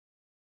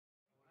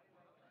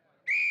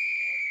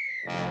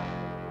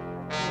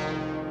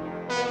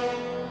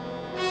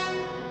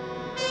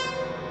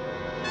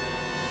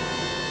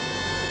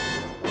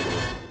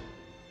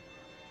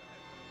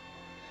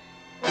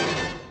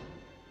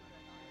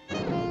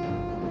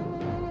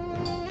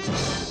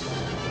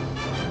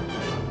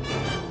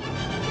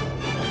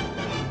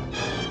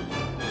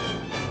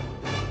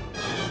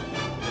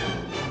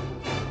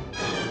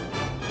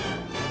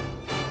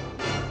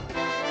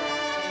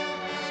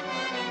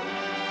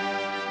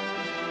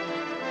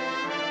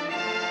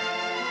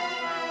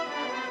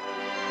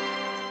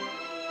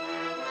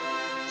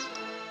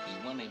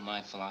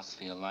my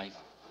philosophy of life.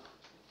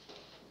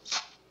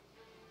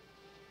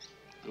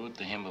 Do it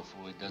to him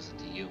before he does it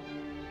to you.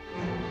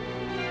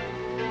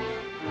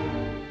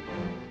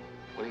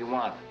 What do you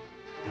want?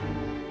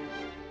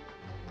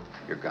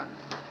 Your gun.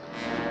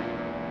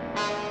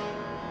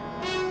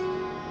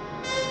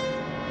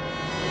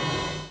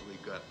 We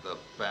got the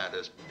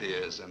fattest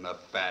piers and the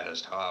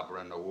fattest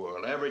harbor in the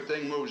world.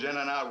 Everything moves in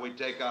and out, we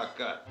take our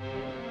cut.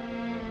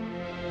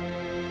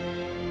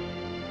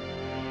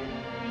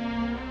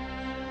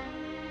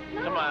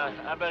 No. Come on,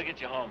 I better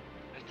get you home.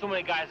 There's too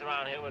many guys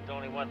around here with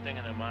only one thing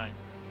in their mind.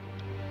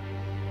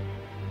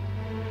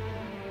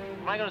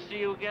 Am I gonna see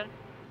you again?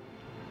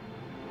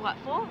 What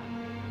for?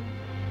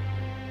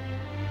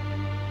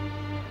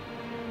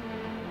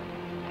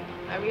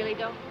 I really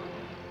don't.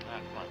 Ah,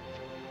 come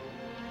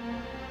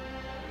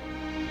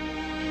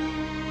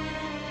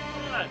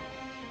on.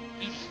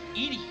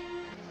 Edie.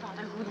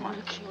 Father, who'd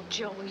want to kill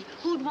Joey?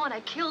 Who'd want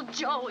to kill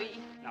Joey?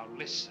 Now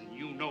listen,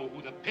 you know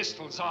who the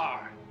pistols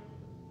are.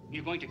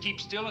 You're going to keep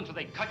still until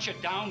they cut you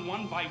down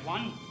one by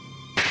one?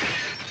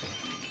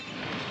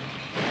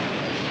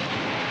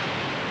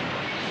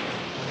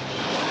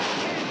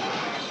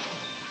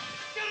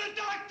 Get a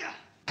doctor!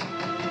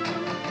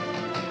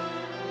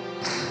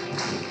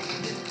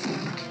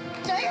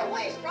 Stay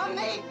away from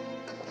me!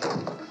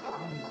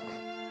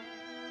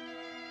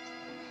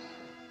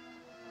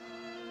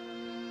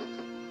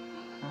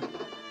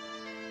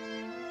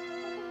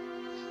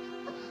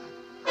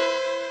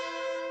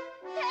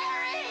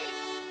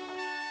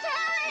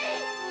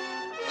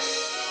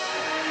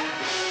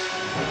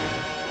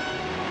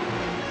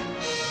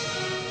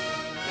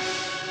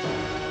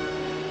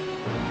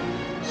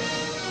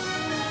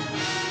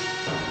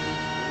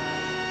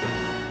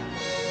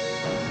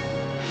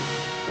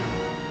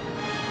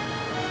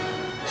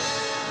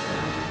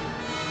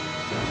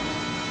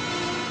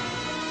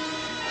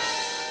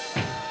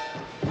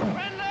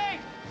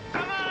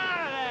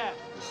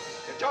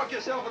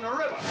 Yourself in the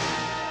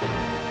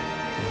river.